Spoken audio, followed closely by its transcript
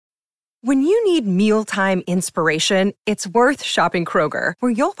When you need mealtime inspiration, it's worth shopping Kroger,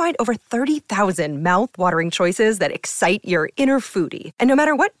 where you'll find over 30,000 mouth-watering choices that excite your inner foodie. And no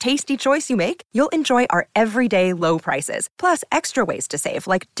matter what tasty choice you make, you'll enjoy our everyday low prices, plus extra ways to save,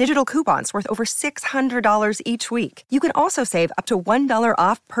 like digital coupons worth over $600 each week. You can also save up to $1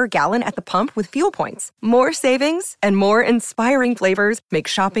 off per gallon at the pump with fuel points. More savings and more inspiring flavors make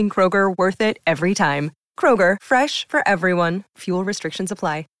shopping Kroger worth it every time. Kroger, fresh for everyone. Fuel restrictions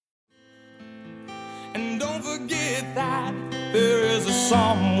apply. And don't forget that there is a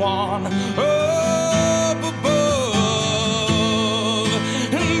someone up above.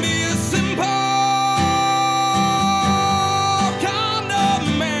 And be a simple kind of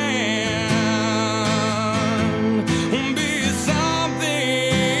man. Be something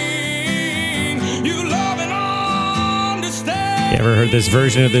you love and understand. You ever heard this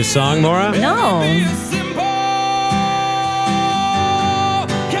version of this song, Laura? No.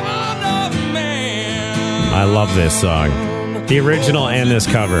 I love this song. The original and this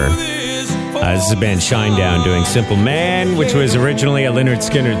cover. This is the band Shinedown doing Simple Man, which was originally a Lynyrd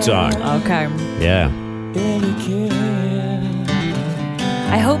Skynyrd song. Okay. Yeah.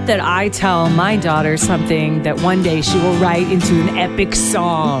 I hope that I tell my daughter something that one day she will write into an epic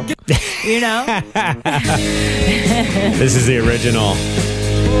song. You know? This is the original.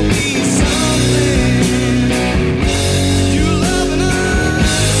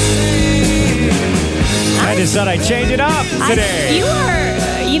 I just thought I'd change it up today.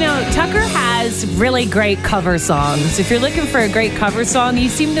 Tucker has really great cover songs. If you're looking for a great cover song, you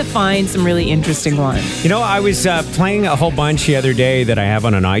seem to find some really interesting ones. You know, I was playing a whole bunch the other day that I have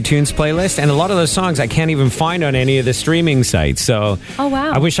on an iTunes playlist, and a lot of those songs I can't even find on any of the streaming sites. So oh,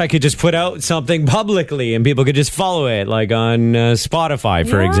 wow. I wish I could just put out something publicly and people could just follow it, like on Spotify,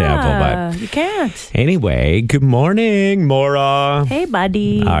 for example. But you can't. Anyway, good morning, Maura. Hey,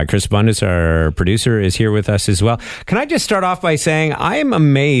 buddy. Chris Bundes, our producer, is here with us as well. Can I just start off by saying I am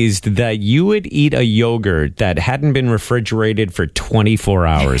amazed that you would eat a yogurt that hadn't been refrigerated for 24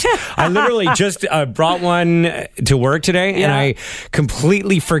 hours. I literally just brought one to work today, and I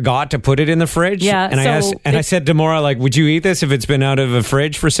completely forgot to put it in the fridge. Yeah, and I said to Maura, like, would you eat this if it's been out of a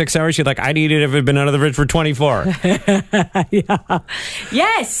fridge for 6 hours? She's like, I'd eat it if it had been out of the fridge for 24. Yeah.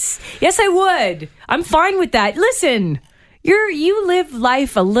 Yes, I would. I'm fine with that. Listen, you live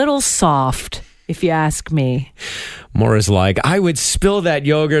life a little soft, if you ask me. Maura's like, I would spill that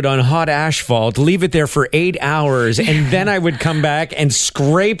yogurt on hot asphalt, leave it there for 8 hours, and then I would come back and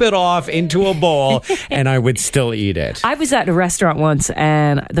scrape it off into a bowl, and I would still eat it. I was at a restaurant once,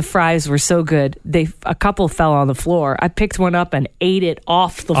 and the fries were so good, a couple fell on the floor. I picked one up and ate it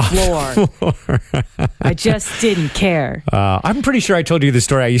off the floor. I just didn't care. I'm pretty sure I told you the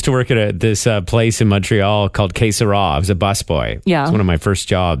story. I used to work at this place in Montreal called Que Sera. I was a busboy. Yeah. It was one of my first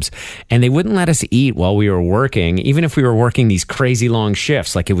jobs. And they wouldn't let us eat while we were working, even if we were working these crazy long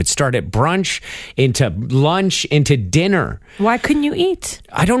shifts. Like it would start at brunch, into lunch, into dinner. Why couldn't you eat?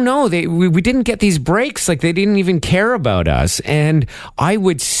 I don't know. We didn't get these breaks. Like they didn't even care about us. And I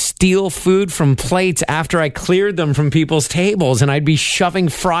would steal food from plates after I cleared them from people's tables, and I'd be shoving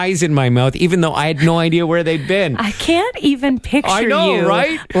fries in my mouth, even though I had no idea where they'd been. I can't even picture you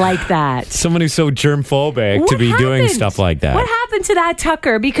right? like that. Someone who's so germphobic to be doing stuff like that. What happened to that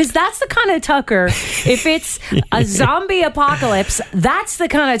Tucker? Because that's the kind of Tucker, if it's a zombie apocalypse, that's the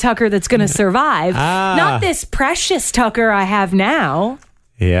kind of Tucker that's going to survive. Not this precious Tucker I have now.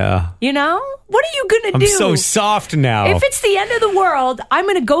 Yeah. You know? What are you going to do? I'm so soft now. If it's the end of the world, I'm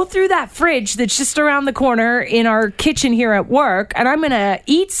going to go through that fridge that's just around the corner in our kitchen here at work, and I'm going to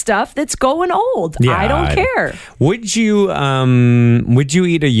eat stuff that's going old. Yeah, I don't care. Would you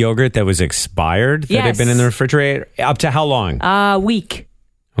eat a yogurt that was expired that had been in the refrigerator? Up to how long? A week.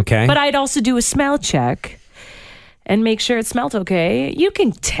 Okay. But I'd also do a smell check and make sure it smelled okay. You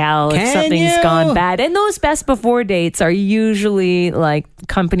can tell if something's gone bad. And those best before dates are usually like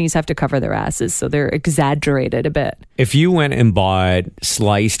companies have to cover their asses, so they're exaggerated a bit. If you went and bought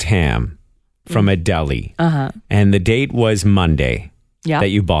sliced ham from a deli, and the date was Monday that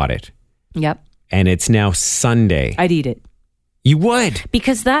you bought it, and it's now Sunday, I'd eat it. You would?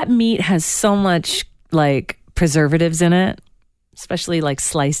 Because that meat has so much like preservatives in it. Especially like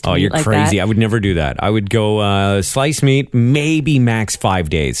sliced meat. Oh, you're like crazy. that. I would never do that. I would go sliced meat, maybe max 5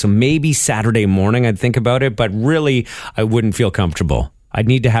 days. So maybe Saturday morning I'd think about it, but really I wouldn't feel comfortable. I'd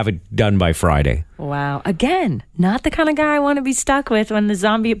need to have it done by Friday. Wow. Again, not the kind of guy I want to be stuck with when the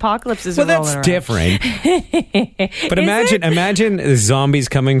zombie apocalypse is rolling that's around. different. But imagine the zombies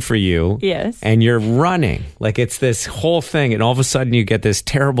coming for you. Yes. And you're running. Like it's this whole thing. And all of a sudden you get this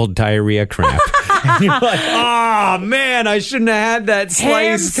terrible diarrhea cramp. And you're like, oh, man, I shouldn't have had that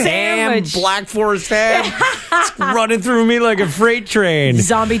sliced ham, Black Forest ham. It's running through me like a freight train.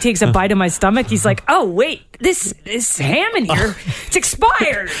 Zombie takes a bite of my stomach. He's like, oh, wait, this ham in here, it's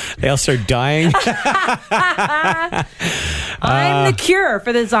expired. They all start dying. I'm the cure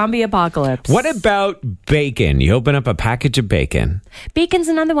for the zombie apocalypse. What about bacon? You open up a package of bacon. Bacon's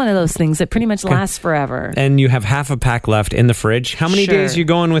another one of those things that pretty much lasts forever. And you have half a pack left in the fridge. How many days are you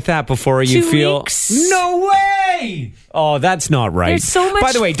going with that before you 2 feel... weeks. No way! Oh, that's not right. There's so much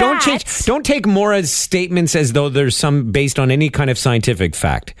By the way, fat. don't take Maura's statements as though there's some based on any kind of scientific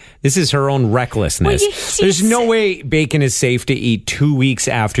fact. This is her own recklessness. There's no way bacon is safe to eat 2 weeks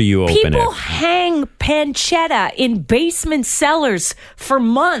after you open it. People hang pancetta in basement cellars for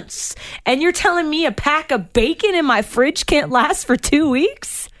months, and you're telling me a pack of bacon in my fridge can't last for 2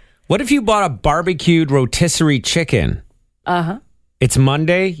 weeks? What if you bought a barbecued rotisserie chicken? Uh-huh. It's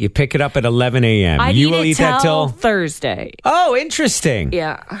Monday. You pick it up at 11 a.m. You will eat that till Thursday. Oh, interesting.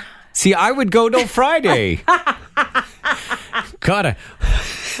 Yeah. See, I would go till Friday. Gotta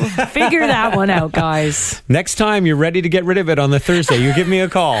figure that one out, guys. Next time you're ready to get rid of it on the Thursday, you give me a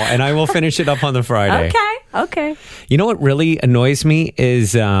call and I will finish it up on the Friday. Okay. You know what really annoys me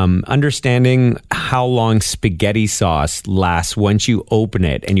is understanding how long spaghetti sauce lasts once you open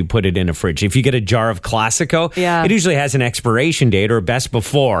it and you put it in a fridge. If you get a jar of Classico, it usually has an expiration date or best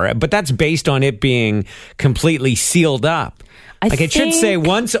before, but that's based on it being completely sealed up. It should say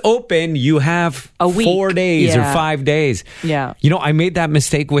once open, you have a week. 4 days or 5 days. Yeah. You know, I made that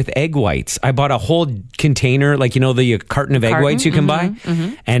mistake with egg whites. I bought a whole container, the carton of egg whites you can buy,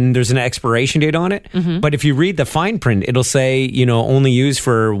 and there's an expiration date on it. But if you read the fine print, it'll say, only used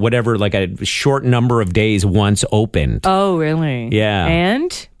for whatever, like a short number of days once opened. Oh, really? Yeah.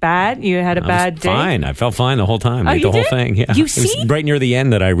 And? Bad? You had a bad day? Fine. I felt fine the whole time. Oh, Ate the whole thing. Yeah. You It was see? right near the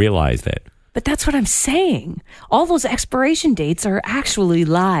end that I realized it. But that's what I'm saying. All those expiration dates are actually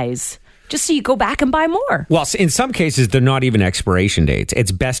lies. Just so you go back and buy more. Well, in some cases, they're not even expiration dates.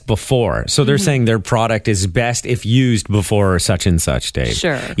 It's best before. So they're saying their product is best if used before such and such date.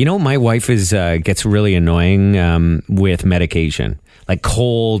 Sure. My wife gets really annoying with medication. Like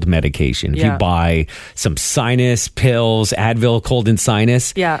cold medication. If you buy some sinus pills, Advil, cold and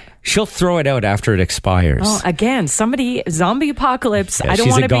sinus, she'll throw it out after it expires. Oh, again, zombie apocalypse. I don't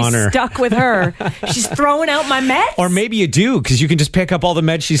want to be stuck with her. She's throwing out my meds. Or maybe you do, because you can just pick up all the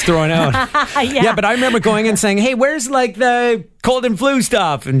meds she's throwing out. Yeah, but I remember going and saying, hey, where's the cold and flu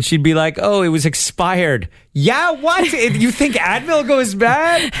stuff? And she'd be like, oh, it was expired. Yeah, what? You think Advil goes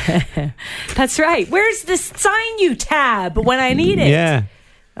bad? That's right. Where's the Sign-U tab when I need it? Yeah.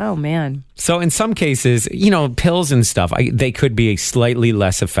 Oh, man. So in some cases, pills and stuff, they could be slightly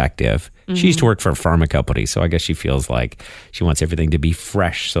less effective. She used to work for a pharma company, so I guess she feels like she wants everything to be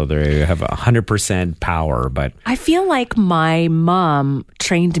fresh so they have 100% power. But I feel like my mom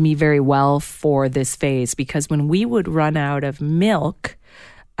trained me very well for this phase, because when we would run out of milk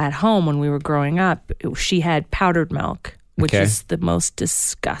at home when we were growing up, she had powdered milk, which is the most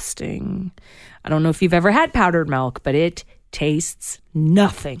disgusting. I don't know if you've ever had powdered milk, but it tastes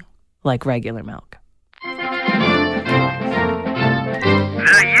nothing like regular milk. The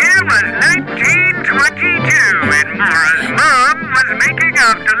year was 1922, and Maura's mom was making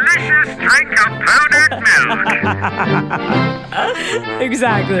a delicious drink of powdered milk.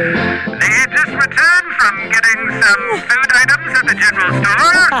 Exactly. They had just returned from getting some food items at the general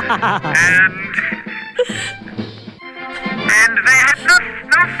store, and they had no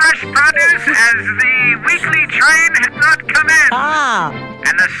fresh produce as the weekly train had not come in.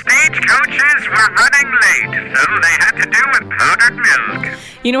 And the stagecoaches were running late, so they had to do with powdered milk.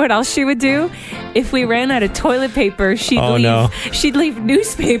 You know what else she would do? If we ran out of toilet paper, she'd leave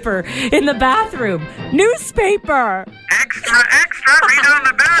newspaper in the bathroom. Newspaper! Extra, read all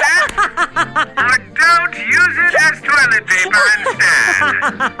about it. Or don't use it as toilet paper instead.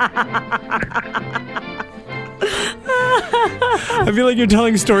 I feel like you're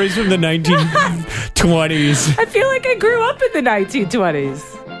telling stories from the 1920s. I feel like I grew up in the 1920s.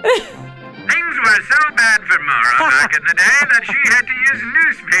 Things were so bad for Maura back in the day that she had to use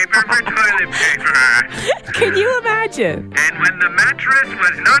newspaper for toilet paper. Can you imagine? And when the mattress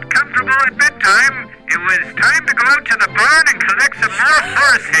was not comfortable at bedtime, it was time to go out to the barn and collect some more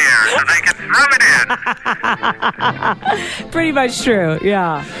horsehair so they could throw it in. Pretty much true,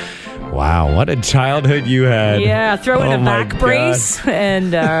 yeah. Wow, what a childhood you had. Yeah, throw in Oh a my back brace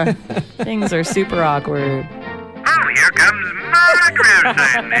and things are super awkward. Oh, here comes Mara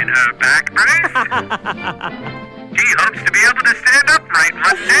Grierson in her back brace. She hopes to be able to stand upright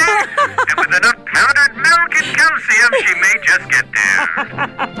one day, and with enough powdered milk and calcium, she may just get there.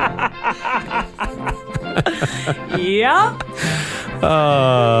 Yep.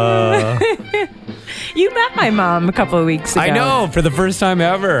 You met my mom a couple of weeks ago. I know, for the first time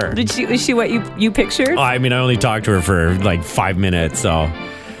ever. Was she what you pictured? I mean, I only talked to her for like 5 minutes, so...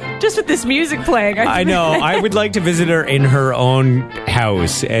 Just with this music playing. I know. I would like to visit her in her own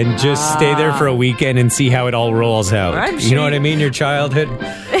house and just stay there for a weekend and see how it all rolls out. You know what I mean? Your childhood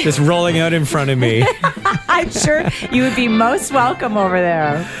just rolling out in front of me. I'm sure you would be most welcome over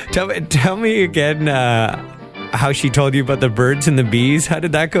there. Tell me again how she told you about the birds and the bees. How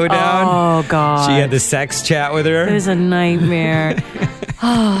did that go down? Oh, God. She had the sex chat with her? It was a nightmare.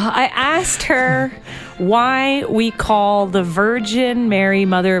 I asked her why we call the Virgin Mary,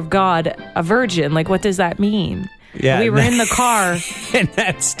 Mother of God, a virgin. Like, what does that mean? Yeah, we were in the car. And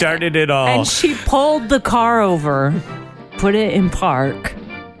that started it all. And she pulled the car over, put it in park.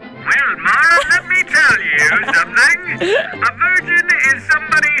 Well, Mara, let me tell you something. A virgin is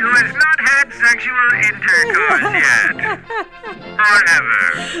somebody who has not had sexual intercourse yet. Forever.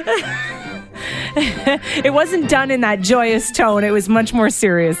 It wasn't done in that joyous tone. It was much more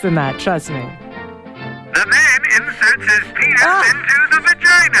serious than that, trust me. The man inserts his penis into the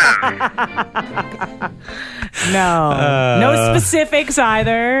vagina. No specifics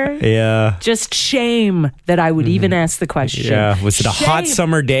either. Yeah. Just shame that I would even ask the question. Yeah. Was it a hot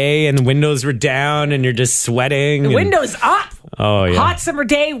summer day and the windows were down and you're just sweating? The windows up. Oh, yeah. Hot summer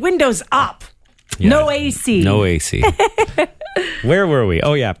day, windows up. Yeah. No AC. No AC. Where were we?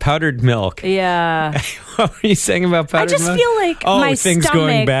 Oh, yeah. Powdered milk. Yeah. What were you saying about powdered milk? I just feel like my things stomach,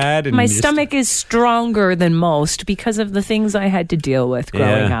 going bad. And my stomach is stronger than most because of the things I had to deal with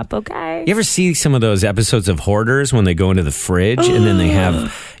growing up, okay? You ever see some of those episodes of Hoarders when they go into the fridge and then they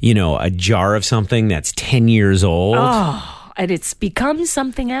have, a jar of something that's 10 years old? Oh. And it's become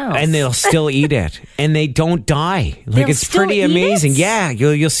something else. And they'll still eat it. And they don't die. Like, it's pretty amazing. Yeah.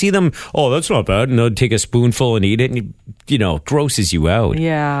 You'll see them, oh, that's not bad. And they'll take a spoonful and eat it. And, grosses you out.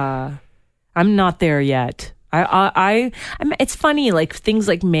 Yeah. I'm not there yet. It's funny, like things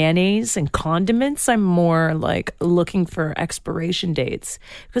like mayonnaise and condiments, I'm more like looking for expiration dates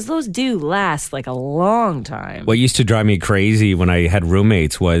because those do last like a long time. What used to drive me crazy when I had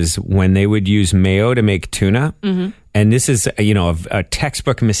roommates was when they would use mayo to make tuna. Mm-hmm. And this is, a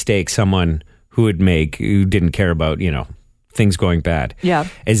textbook mistake someone who would make who didn't care about, things going bad. Yeah.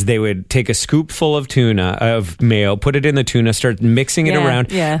 Is they would take a scoop full of mayo, put it in the tuna, start mixing it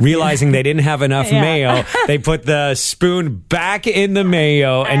around, realizing they didn't have enough mayo. They put the spoon back in the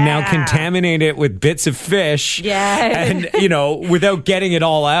mayo and now contaminate it with bits of fish. Yeah. And, without getting it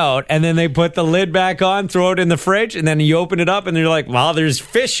all out. And then they put the lid back on, throw it in the fridge, and then you open it up and you're like, well, there's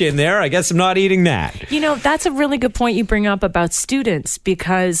fish in there. I guess I'm not eating that. That's a really good point you bring up about students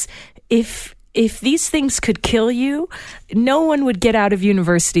because if these things could kill you, no one would get out of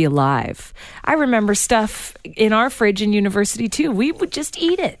university alive. I remember stuff in our fridge in university too. We would just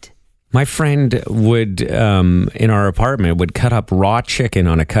eat it. My friend would, in our apartment, would cut up raw chicken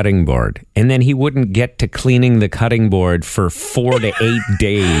on a cutting board, and then he wouldn't get to cleaning the cutting board for 4 to 8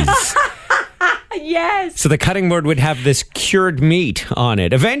 days. Yes. So the cutting board would have this cured meat on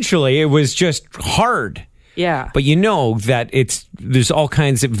it. Eventually, it was just hard. Yeah. But that there's all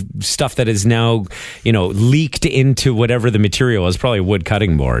kinds of stuff that is now, leaked into whatever the material is, probably a wood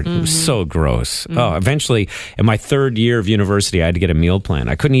cutting board. Mm-hmm. It was so gross. Mm-hmm. Oh, eventually, in my 3rd year of university, I had to get a meal plan.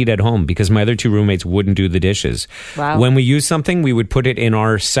 I couldn't eat at home because my other 2 roommates wouldn't do the dishes. Wow. When we used something, we would put it in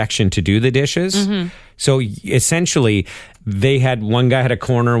our section to do the dishes. Mm-hmm. So essentially, one guy had a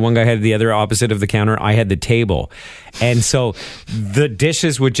corner, one guy had the other opposite of the counter. I had the table. And so the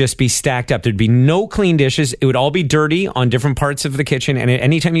dishes would just be stacked up. There'd be no clean dishes. It would all be dirty on different parts of the kitchen. And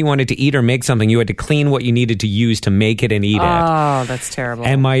anytime you wanted to eat or make something, you had to clean what you needed to use to make it and eat it. Oh, that's terrible.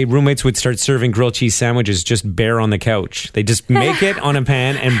 And my roommates would start serving grilled cheese sandwiches just bare on the couch. They just make it on a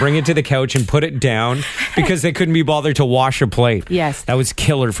pan and bring it to the couch and put it down because they couldn't be bothered to wash a plate. Yes. That was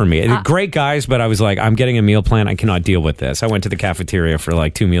killer for me. Great guys, but I was like, I'm getting a meal plan. I cannot deal with this. I went to the cafeteria for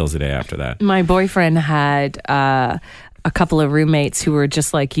like 2 meals a day after that. My boyfriend had a couple of roommates who were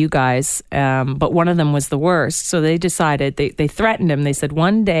just like you guys, but one of them was the worst. So they decided, they threatened him. They said,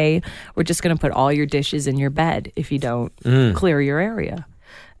 one day we're just going to put all your dishes in your bed if you don't clear your area.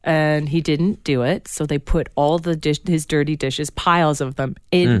 And he didn't do it. So they put all his dirty dishes, piles of them,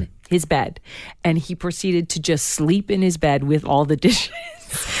 in his bed. And he proceeded to just sleep in his bed with all the dishes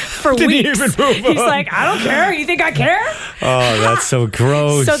for weeks. Even move He's on. like, I don't care. You think I care? Oh, that's so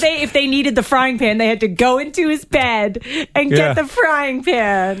gross. So if they needed the frying pan, they had to go into his bed and get the frying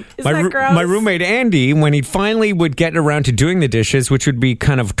pan. Is that gross? My roommate Andy, when he finally would get around to doing the dishes, which would be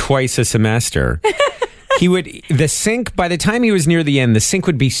kind of twice a semester, the sink, by the time he was near the end, the sink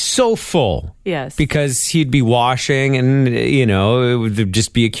would be so full. Yes. Because he'd be washing and, it would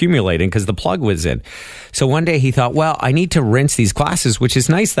just be accumulating because the plug was in. So one day he thought, well, I need to rinse these glasses, which is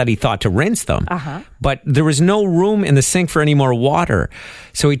nice that he thought to rinse them. But there was no room in the sink for any more water.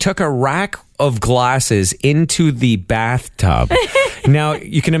 So he took a rack of glasses into the bathtub. Now,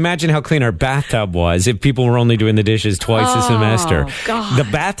 you can imagine how clean our bathtub was if people were only doing the dishes twice a semester. God. The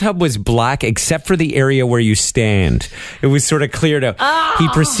bathtub was black except for the area where you stand. It was sort of cleared out. He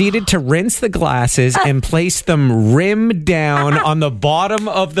proceeded to rinse the glasses and place them rim down on the bottom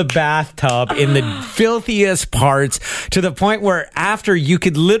of the bathtub in the filthiest parts, to the point where after you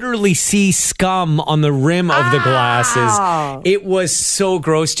could literally see scum on the rim of the glasses. It was so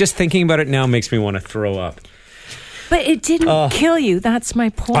gross. Just thinking about it now makes me want to throw up. But it didn't kill you. That's my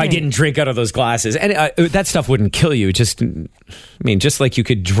point. I didn't drink out of those glasses. And that stuff wouldn't kill you. Just like you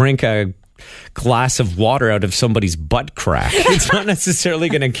could drink a glass of water out of somebody's butt crack. It's not necessarily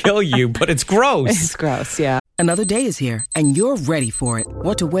going to kill you, but it's gross. It's gross, yeah. Another day is here, and you're ready for it.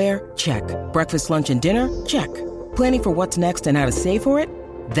 What to wear? Check. Breakfast, lunch, and dinner? Check. Planning for what's next and how to save for it?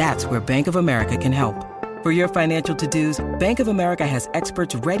 That's where Bank of America can help. For your financial to-dos, Bank of America has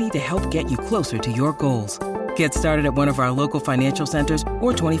experts ready to help get you closer to your goals. Get started at one of our local financial centers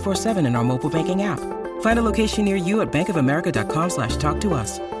or 24/7 in our mobile banking app. Find a location near you at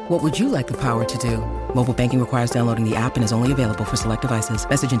bankofamerica.com/talktous. What would you like the power to do? Mobile banking requires downloading the app and is only available for select devices.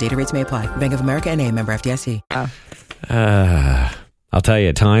 Message and data rates may apply. Bank of America NA, member FDIC. I'll tell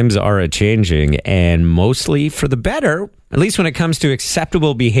you, times are a-changing, and mostly for the better, at least when it comes to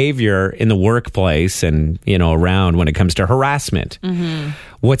acceptable behavior in the workplace and, around when it comes to harassment.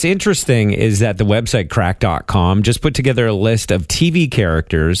 What's interesting is that the website crack.com just put together a list of TV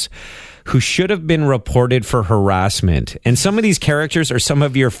characters who should have been reported for harassment. And some of these characters are some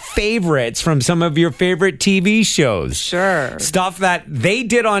of your favorites from some of your favorite TV shows. Sure. Stuff that they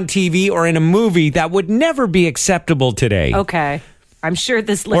did on TV or in a movie that would never be acceptable today. Okay. I'm sure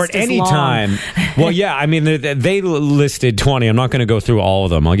this list or at is any long. time. Well, yeah, I mean, they listed 20. I'm not going to go through all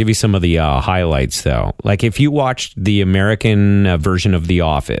of them. I'll give you some of the highlights, though. Like, if you watched the American version of The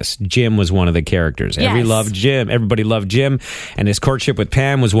Office, Jim was one of the characters. Yes. Everybody loved Jim, and his courtship with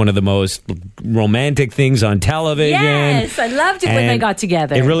Pam was one of the most romantic things on television. Yes, I loved it when they got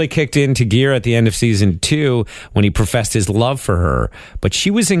together. It really kicked into gear at the end of season 2 when he professed his love for her. But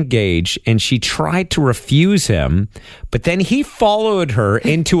she was engaged, and she tried to refuse him, but then he followed her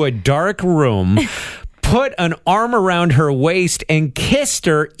into a dark room, put an arm around her waist, and kissed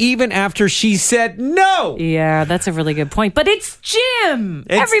her even after she said no. Yeah, that's a really good point. But it's Jim.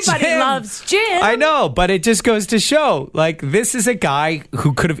 Everybody loves Jim. I know, but it just goes to show, like, this is a guy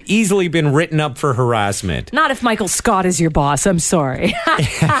who could have easily been written up for harassment. Not if Michael Scott is your boss. I'm sorry.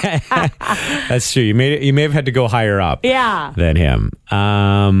 That's true. You may have had to go higher up than him.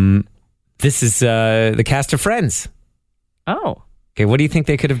 This is the cast of Friends. Oh. Okay, what do you think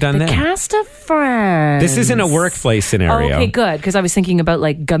they could have done The then? cast of Friends. This isn't a workplace scenario. Okay, good. Because I was thinking about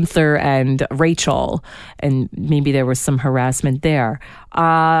like Gunther and Rachel, and maybe there was some harassment there.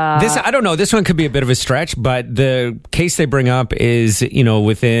 I don't know. This one could be a bit of a stretch, but the case they bring up is,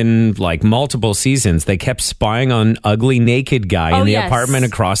 within like multiple seasons, they kept spying on ugly naked guy in the apartment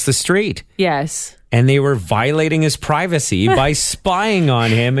across the street. Yes. And they were violating his privacy by spying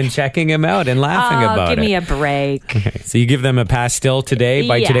on him and checking him out and laughing about it. Give me a break. Okay, so you give them a pass still today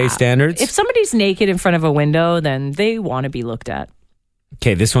by today's standards? If somebody's naked in front of a window, then they want to be looked at.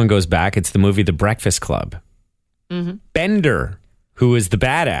 Okay, this one goes back. It's the movie The Breakfast Club. Mm-hmm. Bender, who is the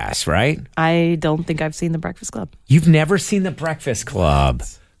badass, right? I don't think I've seen The Breakfast Club. You've never seen The Breakfast Club?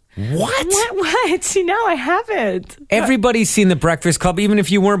 What? What? See, no, I haven't. Everybody's seen The Breakfast Club, even if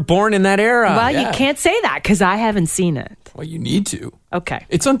you weren't born in that era. Well, you can't say that because I haven't seen it. Well, you need to. Okay.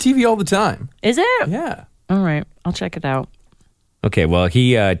 It's on TV all the time. Is it? Yeah. All right. I'll check it out. Okay, well,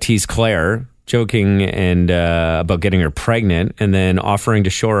 he teased Claire, joking and about getting her pregnant, and then offering to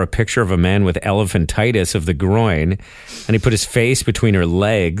show her a picture of a man with elephantitis of the groin, and he put his face between her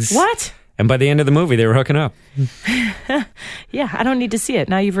legs. What? And by the end of the movie, they were hooking up. Yeah, I don't need to see it.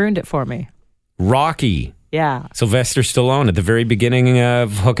 Now you've ruined it for me. Rocky. Yeah. Sylvester Stallone at the very beginning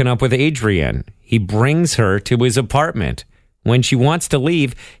of hooking up with Adrienne. He brings her to his apartment. When she wants to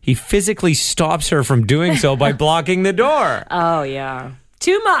leave, he physically stops her from doing so by blocking the door. Oh, yeah.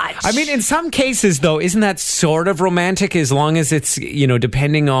 Too much. I mean, in some cases, though, isn't that sort of romantic as long as it's,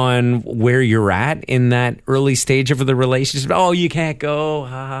 depending on where you're at in that early stage of the relationship? Oh, you can't go. Ha,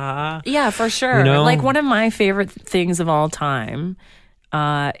 ha, ha. Yeah, for sure. Like one of my favorite things of all time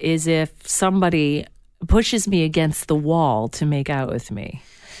is if somebody pushes me against the wall to make out with me.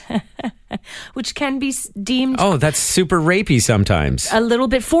 Which can be deemed... Oh, that's super rapey sometimes. A little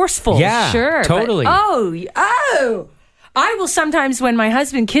bit forceful. Yeah, sure. totally. But, I will sometimes, when my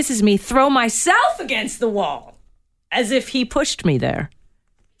husband kisses me, throw myself against the wall as if he pushed me there.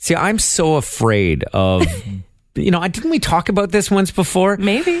 See, I'm so afraid of... didn't we talk about this once before?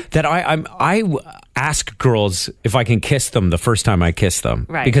 Maybe. That I ask girls if I can kiss them the first time I kiss them.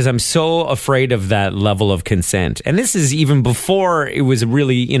 Right. Because I'm so afraid of that level of consent. And this is even before it was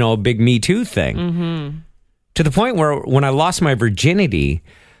really, a big Me Too thing. Mm-hmm. To the point where when I lost my virginity,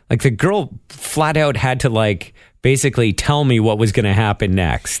 like the girl flat out had to basically tell me what was going to happen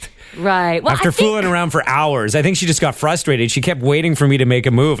next. Right. Well, After fooling around for hours, I think she just got frustrated. She kept waiting for me to make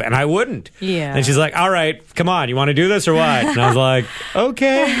a move, and I wouldn't. Yeah. And she's like, all right, come on, you want to do this or what? And I was like,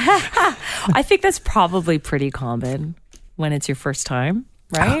 okay. I think that's probably pretty common when it's your first time,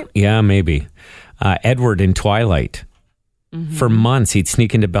 right? Yeah, maybe. Edward in Twilight. Mm-hmm. For months, he'd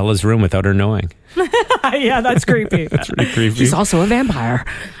sneak into Bella's room without her knowing. Yeah, that's creepy. That's really creepy. He's also a vampire.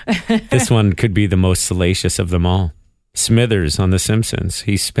 This one could be the most salacious of them all. Smithers on The Simpsons.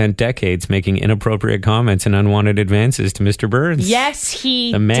 He spent decades making inappropriate comments and unwanted advances to Mr. Burns. Yes,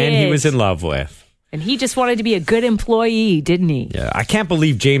 he did. The man did. He was in love with. And he just wanted to be a good employee, didn't he? Yeah, I can't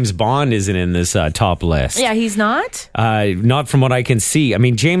believe James Bond isn't in this top list. Yeah, he's not? Not from what I can see. I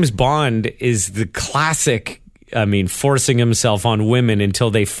mean, James Bond is the classic... forcing himself on women until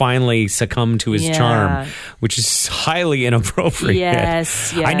they finally succumb to his charm, which is highly inappropriate.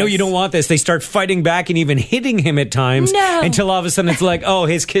 Yes. I know you don't want this. They start fighting back and even hitting him at times until all of a sudden it's like, oh,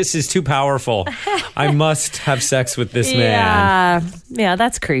 his kiss is too powerful. I must have sex with this man. Yeah,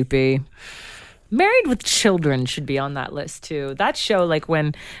 that's creepy. Married with Children should be on that list too. That show,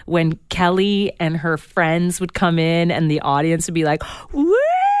 when Kelly and her friends would come in and the audience would be like, woo!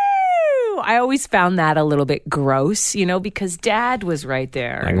 I always found that a little bit gross, because Dad was right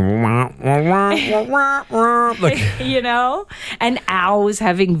there. And Al was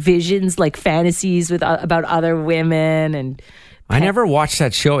having visions, fantasies about other women. And I never watched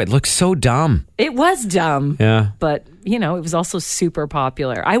that show. It looked so dumb. It was dumb. Yeah. But, it was also super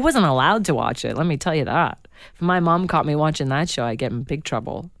popular. I wasn't allowed to watch it. Let me tell you that. If my mom caught me watching that show, I'd get in big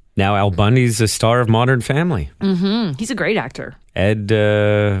trouble. Now Al Bundy's a star of Modern Family. Mm-hmm. He's a great actor. Ed,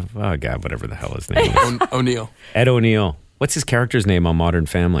 whatever the hell his name is. O'Neill. Ed O'Neill. What's his character's name on Modern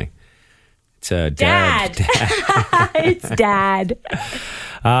Family? It's Dad. It's Dad.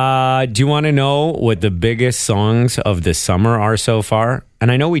 Do you want to know what the biggest songs of the summer are so far?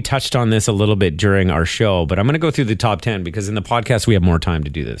 And I know we touched on this a little bit during our show, but I'm going to go through the top 10 because in the podcast we have more time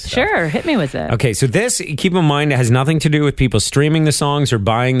to do this stuff. Sure, hit me with it. Okay, so this, keep in mind, it has nothing to do with people streaming the songs or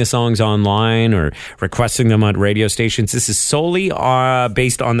buying the songs online or requesting them on radio stations. This is solely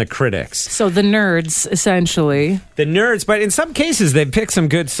based on the critics. So the nerds, essentially. The nerds, but in some cases they've picked some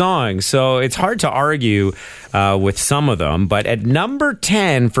good songs, so it's hard to argue with some of them. But at number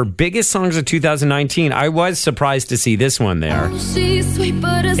 10 for biggest songs of 2019, I was surprised to see this one there.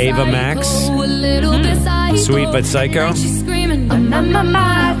 Ava Max, Sweet But Psycho. It's a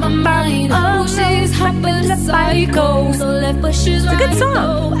good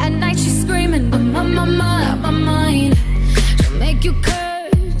song.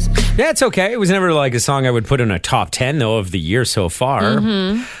 Yeah, it's okay. It was never a song I would put in a top 10, though, of the year so far.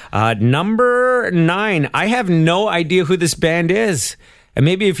 Mm-hmm. Number 9, I have no idea who this band is. And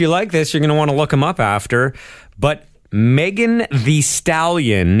maybe if you like this, you're going to want to look them up after. But Megan Thee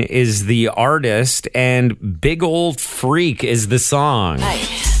Stallion is the artist, and Big Old Freak is the song. Hey,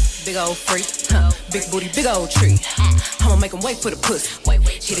 big old freak, big booty, big old tree. I'ma make him wait for the pussy.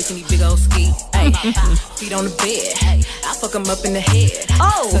 Hit it to me, big old ski. Hey, feet on the bed. Hey, I fuck him up in the head.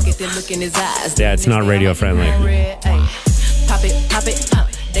 Oh, suck it, then look in his eyes. Yeah, it's not radio friendly. Pop it,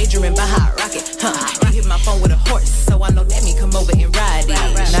 daydreaming behind rocket. He hit my phone with a horse, so I know that me come over and ride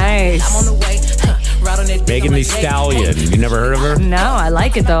it. Nice. I'm on the way. Megan Thee Stallion. You never heard of her? No, I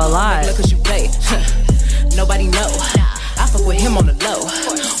like it though a lot. Look you play. Nobody know. I fuck with him on the low.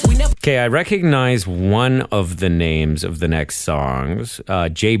 Okay, I recognize one of the names of the next songs.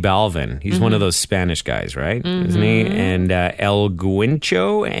 J Balvin. He's one of those Spanish guys, right? Isn't he? And El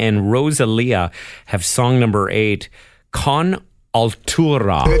Guincho and Rosalia have song number 8, Con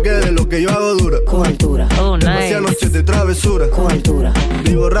Altura. Oh, nice.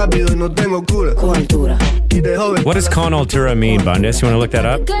 What does Con Altura mean, Bundes? You want to look that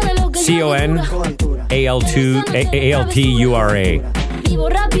up? CONALTURA.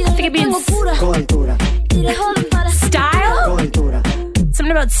 I think it means style?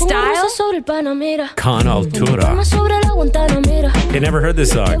 Something about style? Con Altura. I never heard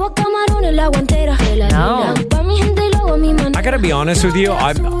this song. No. I gotta be honest with you.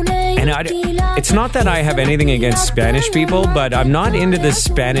 It's not that I have anything against Spanish people, but I'm not into the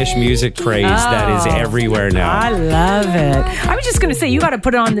Spanish music craze that is everywhere now. I love it. I was just going to say, you got to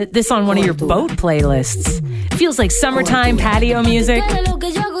put this on one of your boat playlists. It feels like summertime patio music.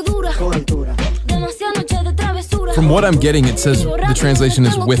 From what I'm getting, it says the translation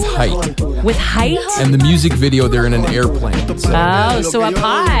is with height. With height? And the music video, they're in an airplane. So. Oh, so up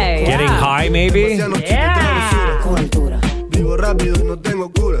high. Getting high, maybe? Yeah.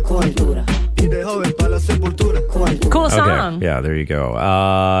 Cool song. Okay. Yeah, there you go.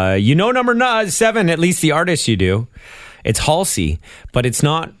 Number 7, at least the artist you do. It's Halsey, but it's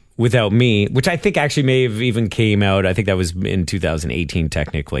not Without Me, which I think actually may have even came out. I think that was in 2018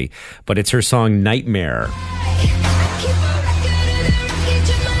 technically, but it's her song Nightmare.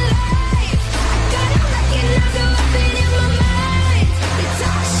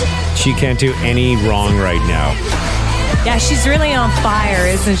 She can't do any wrong right now. Yeah, she's really on fire,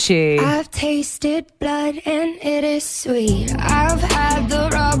 isn't she? I've tasted blood and it is sweet. I've had the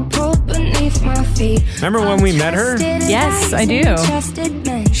rug pulled beneath my feet. Remember when we met her? Yes, I do.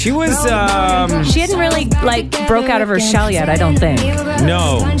 She was, she hadn't really, broke out of her shell yet, I don't think.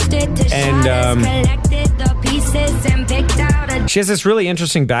 No. And, she has this really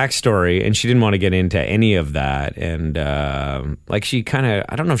interesting backstory, and she didn't want to get into any of that. And, she kind of,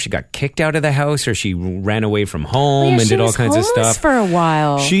 I don't know if she got kicked out of the house or she ran away from home and did all kinds of stuff. For a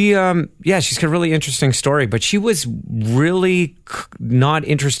while. She, she's got a really interesting story, but she was really not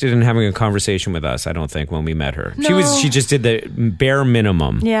interested in having a conversation with us, I don't think, when we met her. No. She just did the bare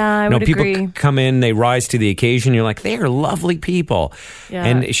minimum. Yeah, I would agree. People come in, they rise to the occasion. You're like, they are lovely people. Yeah.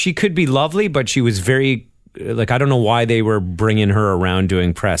 And she could be lovely, but she was very... I don't know why they were bringing her around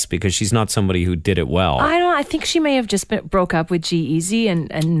doing press, because she's not somebody who did it well. I think she may have just broke up with G-Eazy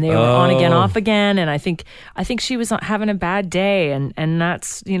and they were on again, off again. And I think she was having a bad day. And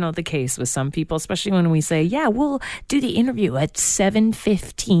that's, the case with some people, especially when we say, yeah, we'll do the interview at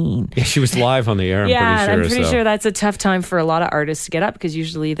 7:15. Yeah, she was live on the air, I'm pretty sure that's a tough time for a lot of artists to get up, because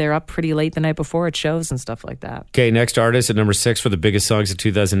usually they're up pretty late the night before at shows and stuff like that. Okay, next artist at number 6 for the biggest songs of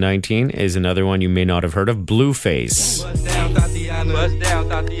 2019 is another one you may not have heard of, Blueface.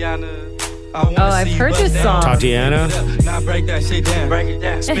 Oh, I've heard this song. Tatiana. Now break that shit down, break it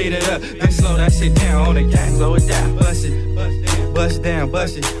down, speed it up, then slow that shit down on the gang, slow it down, bust it down,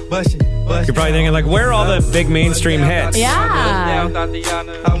 bust it. You're probably thinking, where are all the big mainstream hits? Yeah.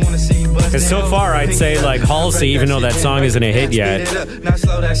 Because so far, I'd say Halsey, even though that song isn't a hit yet,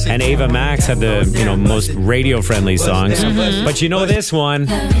 and Ava Max had the most radio-friendly songs. Mm-hmm. But this one,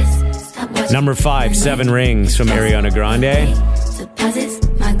 number 5, 7 Rings from Ariana Grande.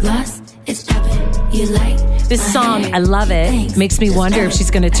 This song, I love it. Makes me wonder if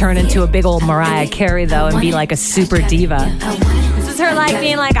she's going to turn into a big old Mariah Carey, though, and be like a super diva. This is her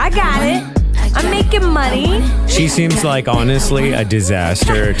being like, I got it. I'm making money. She seems honestly, a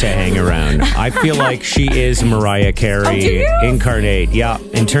disaster to hang around. I feel like she is Mariah Carey incarnate. Yeah,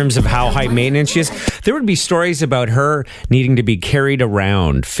 in terms of how high maintenance she is. There would be stories about her needing to be carried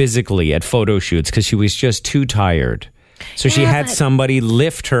around physically at photo shoots because she was just too tired. So she had somebody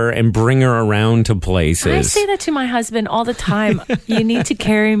lift her and bring her around to places. I say that to my husband all the time. You need to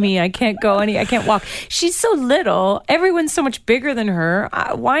carry me. I can't go I can't walk. She's so little. Everyone's so much bigger than her.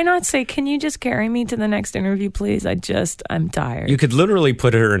 Why not say, can you just carry me to the next interview, please? I'm tired. You could literally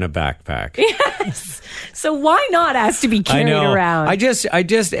put her in a backpack. Yes. So why not ask to be carried around? I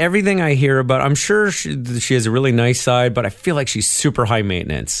just everything I hear about, I'm sure she has a really nice side, but I feel like she's super high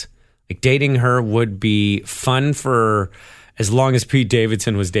maintenance. Dating her would be fun for as long as Pete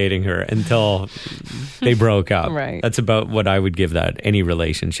Davidson was dating her until they broke up. Right. That's about what I would give that, any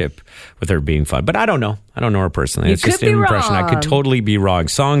relationship with her being fun. But I don't know. I don't know her personally. It's just an impression. I could totally be wrong.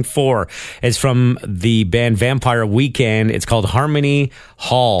 Song 4 is from the band Vampire Weekend. It's called Harmony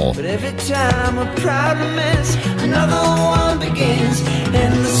Hall. But every time a problem ends, another one begins.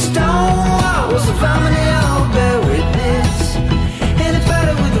 And the stone walls of harmony all bear witness.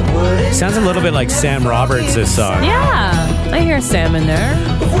 Sounds a little bit like Sam Roberts, this song. Yeah, I hear Sam in there.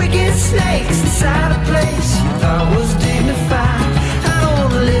 Wicked snakes inside a place you thought was dignified. I don't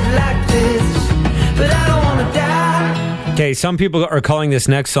want to live like this, but I don't want to die. Okay, some people are calling this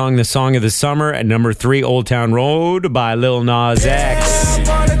next song the song of the summer. At number 3, Old Town Road by Lil Nas X. I'm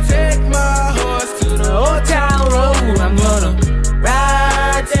gonna take my horse to the Old Town Road. I'm gonna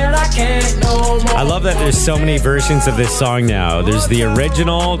ride till I can't no more. I love that there's so many versions of this song now. There's the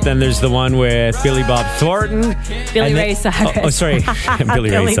original, then there's the one with Billy Bob Thornton. Billy Ray Cyrus. Oh, sorry. Billy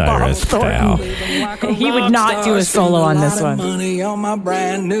Ray Cyrus. Wow. He would not do a solo on this one. Money on my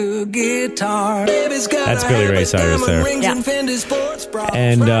brand new guitar. That's Billy Ray Cyrus there. Yeah.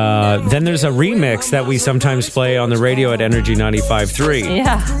 And then there's a remix that we sometimes play on the radio at Energy 95.3.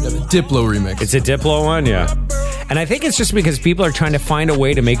 Yeah. The Diplo remix. It's a Diplo one, yeah. And I think it's just because people are trying to find a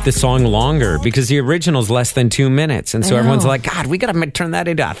way to make the song longer because the original's less than 2 minutes. And so everyone's like, God, we got to turn that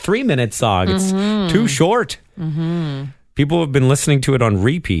into a 3-minute song. It's too short. People have been listening to it on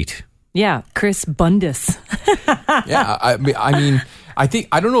repeat. Yeah, Chris Bundus. Yeah, I mean, I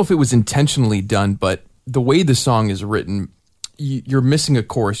don't know if it was intentionally done, but the way the song is written, you're missing a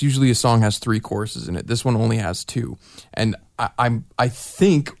chorus. Usually a song has 3 choruses in it. This one only has 2. And I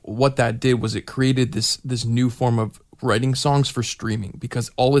think what that did was it created this new form of writing songs for streaming because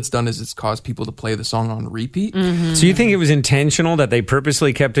all it's done is it's caused people to play the song on repeat. So you think it was intentional that they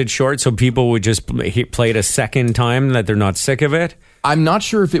purposely kept it short so people would just play it a second time, that they're not sick of it? I'm not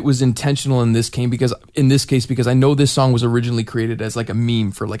sure if it was intentional in this case because I know this song was originally created as like a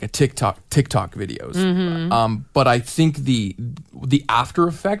meme for like a TikTok videos. But I think the after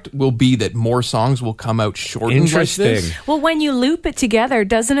effect will be that more songs will come out shortened like this. Well, when you loop it together,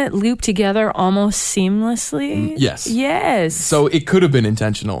 doesn't it loop together almost seamlessly? Yes. Yes. So it could have been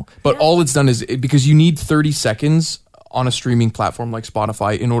intentional, but all it's done is because you need 30 seconds on a streaming platform like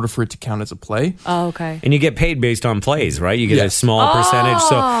Spotify in order for it to count as a play. Oh, okay. And you get paid based on plays, right? You get a small percentage.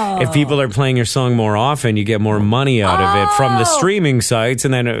 So if people are playing your song more often, you get more money out of it from the streaming sites.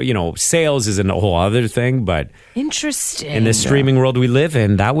 And then, sales is a whole other thing. But interesting. In the streaming world we live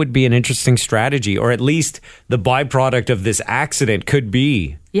in, that would be an interesting strategy. Or at least the byproduct of this accident could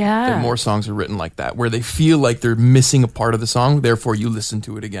be. Yeah. That more songs are written like that, where they feel like they're missing a part of the song. Therefore, you listen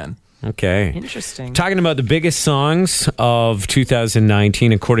to it again. Okay. Interesting. Talking about the biggest songs of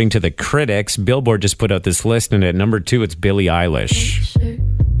 2019, according to the critics, Billboard just put out this list, and at number 2, it's Billie Eilish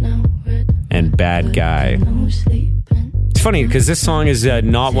and Bad Guy. It's funny because this song is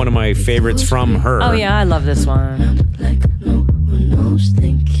not one of my favorites from her. Oh, yeah, I love this one.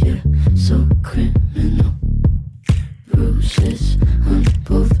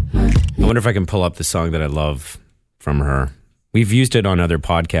 I wonder if I can pull up the song that I love from her. We've used it on other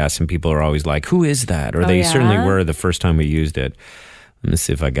podcasts, and people are always like, who is that? Or they certainly were the first time we used it. Let me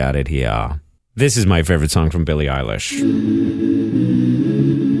see if I got it here. This is my favorite song from Billie Eilish.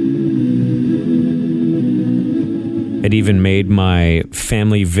 It even made my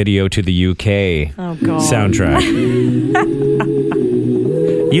family video to the UK soundtrack.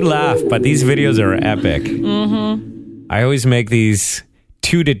 You laugh, but these videos are epic. I always make these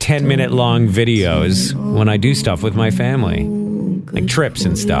 2 to 10 minute long videos when I do stuff with my family, like trips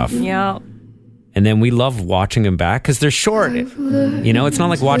and stuff. Yeah. And then we love watching them back because they're short. It's not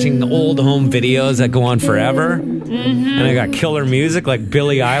like watching old home videos that go on forever. And I got killer music like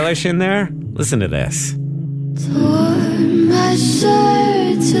Billie Eilish in there. Listen to this.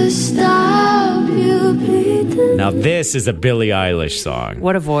 Now this is a Billie Eilish song.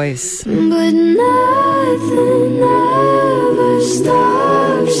 What a voice. But nothing ever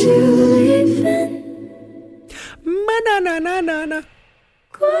stops you leaving. Na-na-na-na-na.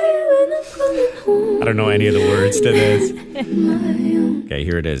 I don't know any of the words to this. Okay,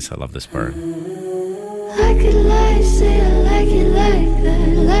 here it is. I love this part. Like it like, say I like it like that,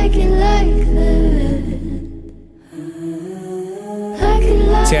 like it like that.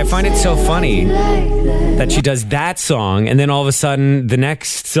 See, I find it so funny that she does that song, and then all of a sudden, the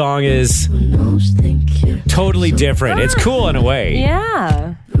next song is totally different. It's cool in a way.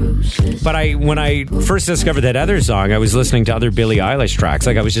 Yeah. But when I first discovered that other song, I was listening to other Billie Eilish tracks.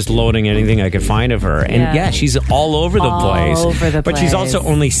 Like I was just loading anything I could find of her. And she's all over the place. But she's also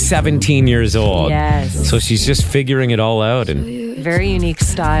only 17 years old. Yes. So she's just figuring it all out. And very unique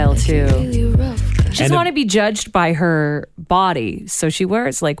style, too. She doesn't want to be judged by her body. So she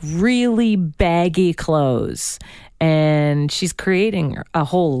wears like really baggy clothes. And she's creating a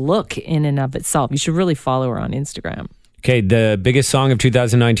whole look in and of itself. You should really follow her on Instagram. Okay, the biggest song of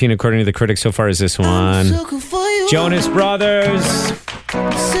 2019, according to the critics so far, is this one. Jonas Brothers.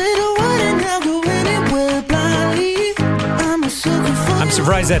 I'm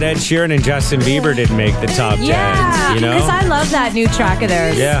surprised that Ed Sheeran and Justin Bieber didn't make the top 10. Yeah, because I love that new track of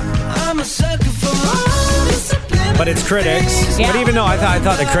theirs. Yeah. But it's critics. Yeah. But even though I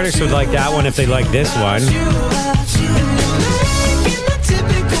thought the critics would like that one if they like this one.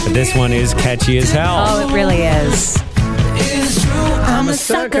 This one is catchy as hell. Oh, it really is. It's true, I'm a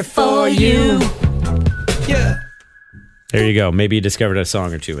sucker for you. Yeah. There you go. Maybe you discovered a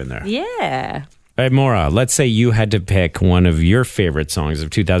song or two in there. Yeah. All right, Maura, let's say you had to pick one of your favorite songs of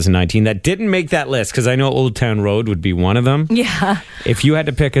 2019 that didn't make that list, because I know Old Town Road would be one of them. Yeah. If you had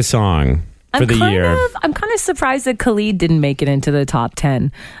to pick a song for the year. I'm kind of surprised that Khalid didn't make it into the top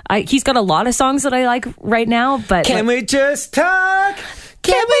 10. He's got a lot of songs that I like right now, but... Can we just talk?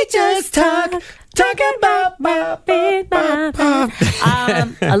 Can we just talk? Talking about I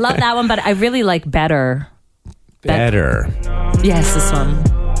love that one, but I really like Better. Better. Yes, this one.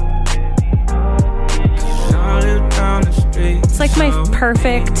 It's like my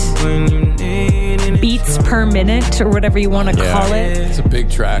perfect beats per minute, or whatever you want to call it. It's a big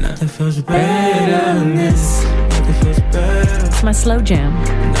track. It's my slow jam.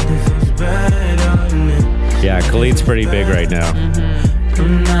 Yeah, Khalid's pretty big right now.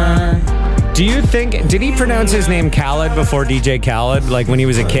 Do you think, did he pronounce his name Khaled before DJ Khaled, like when he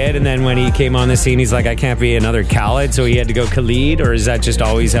was a kid, and then when he came on the scene, he's like, I can't be another Khaled, so he had to go Khalid, or is that just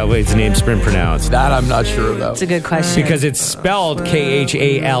always how his name's been pronounced? That I'm not sure about. It's a good question. Because it's spelled Khalid.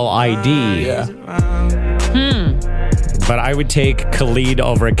 Yeah. But I would take Khalid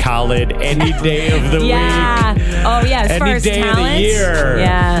over Khaled any day of the week. Oh, yeah. As far Any as day talent, of the year.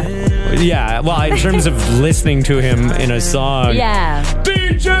 Yeah. Yeah, well, in terms of listening to him in a song. Yeah.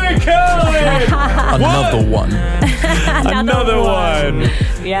 DJ Khaled! Another one. Another one.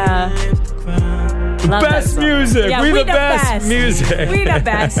 Yeah. Love Best music. Yeah, we the best music. We the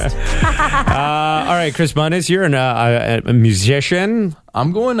best. All right, Chris Bundes, you're a musician.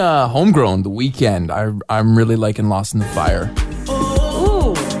 I'm going Homegrown, The Weeknd. I'm really liking Lost in the Fire.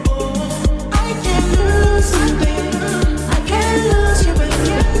 Ooh.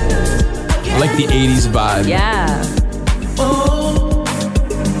 I like the 80s vibe. Yeah.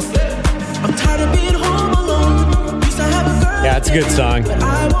 I'm tired of being home alone. Used to have a girl. Yeah, it's a good song.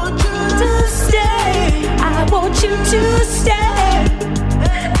 I want you to stay. I want you to stay.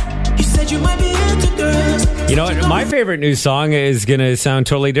 You said you might be into girls. You know what? My favorite new song is going to sound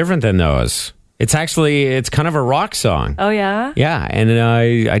totally different than those. It's kind of a rock song. Oh, yeah? Yeah, and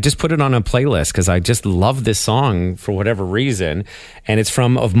I just put it on a playlist because I just love this song for whatever reason. And it's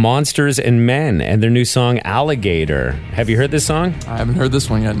from Of Monsters and Men and their new song, Alligator. Have you heard this song? I haven't heard this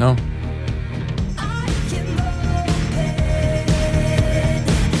one yet, no.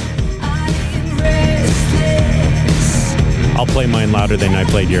 I'll play mine louder than I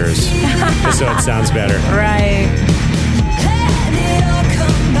played yours, just so it sounds better. Right.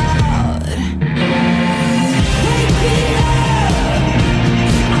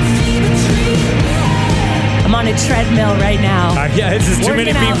 I'm on a treadmill right now. Yeah, this is too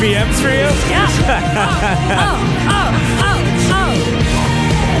many Working out. BPMs for you? Yeah.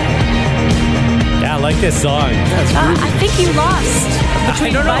 Yeah, I like this song. I think you lost.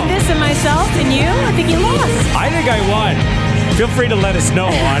 Between Bundes and myself and you, I think you lost. I think I won. Feel free to let us know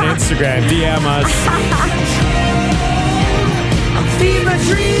on Instagram. DM us.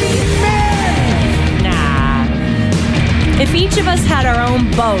 Nah. If each of us had our own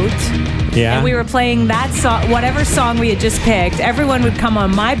boat, Yeah. and we were playing that song, whatever song we had just picked, everyone would come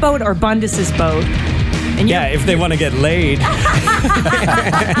on my boat or Bundes' boat. And Yeah, if they want to get laid.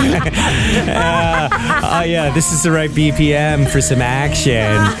 Yeah, this is the right BPM for some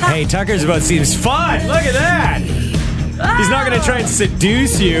action. Hey, Tucker's boat seems fun. Look at that. He's not going to try and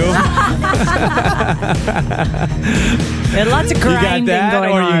seduce you. You had lots of grinding got that,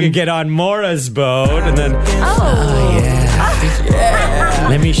 going or on. you could get on Maura's boat and then. Oh yeah.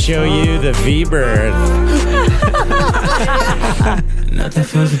 Let me show you the V-Bird. Nothing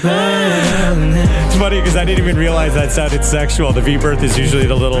feels better. It's funny because I didn't even realize that sounded sexual. The V-berth is usually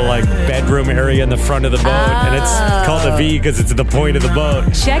the little like bedroom area in the front of the boat, and it's called a V because it's at the point of the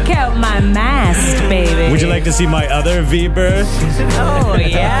boat. Check out my mast, baby. Would you like to see my other V-berth? Oh,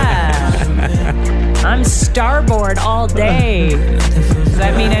 yeah. I'm starboard all day. Does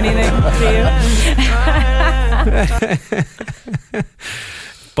that mean anything to you?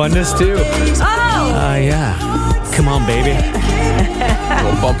 Bundes too. Oh! Yeah. Come on, baby. A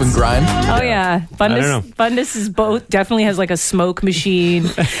little bump and grind. Oh, yeah. don't know. Bundes' boat definitely has like a smoke machine.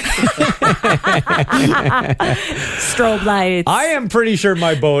 Strobe lights. I am pretty sure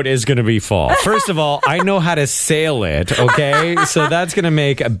my boat is going to be full. First of all, I know how to sail it, okay? So that's going to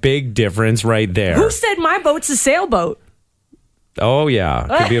make a big difference right there. Who said my boat's a sailboat? Oh, yeah.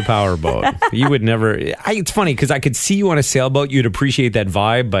 Could be a power boat. You would never... it's funny because I could see you on a sailboat. You'd appreciate that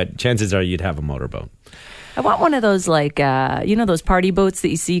vibe, but chances are you'd have a motorboat. I want one of those, like, those party boats that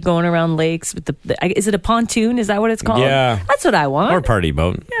you see going around lakes with is it a pontoon? Is that what it's called? Yeah. That's what I want. Or party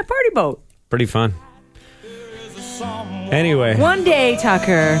boat. Yeah, party boat. Pretty fun. Anyway. One day,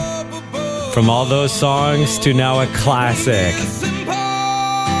 Tucker. From all those songs to now a classic.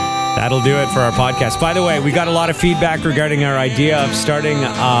 That'll do it for our podcast. By the way, we got a lot of feedback regarding our idea of starting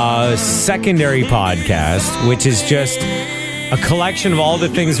a secondary podcast, which is just a collection of all the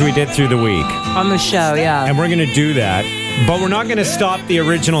things we did through the week. On the show, yeah. And we're going to do that. But we're not going to stop the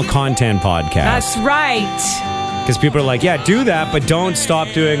original content podcast. That's right. Because people are like, yeah, do that, but don't stop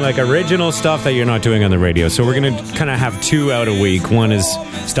doing like original stuff that you're not doing on the radio. So we're going to kind of have 2 out a week. One is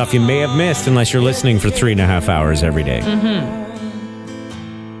stuff you may have missed unless you're listening for 3.5 hours every day. Mm-hmm.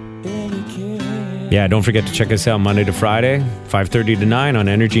 Yeah, don't forget to check us out Monday to Friday, 5:30 to 9 on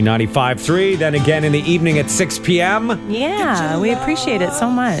Energy 95.3. Then again in the evening at 6 p.m. Yeah, we appreciate it so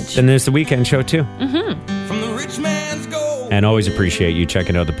much. Then there's the weekend show too. Mm-hmm. From the rich man's gold, And always appreciate you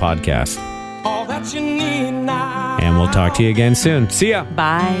checking out the podcast. all that you need now And we'll talk to you again soon. See ya.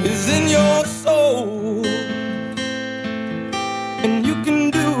 Bye. is in your soul. And you can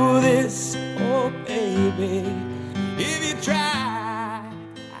do this, oh baby, if you try.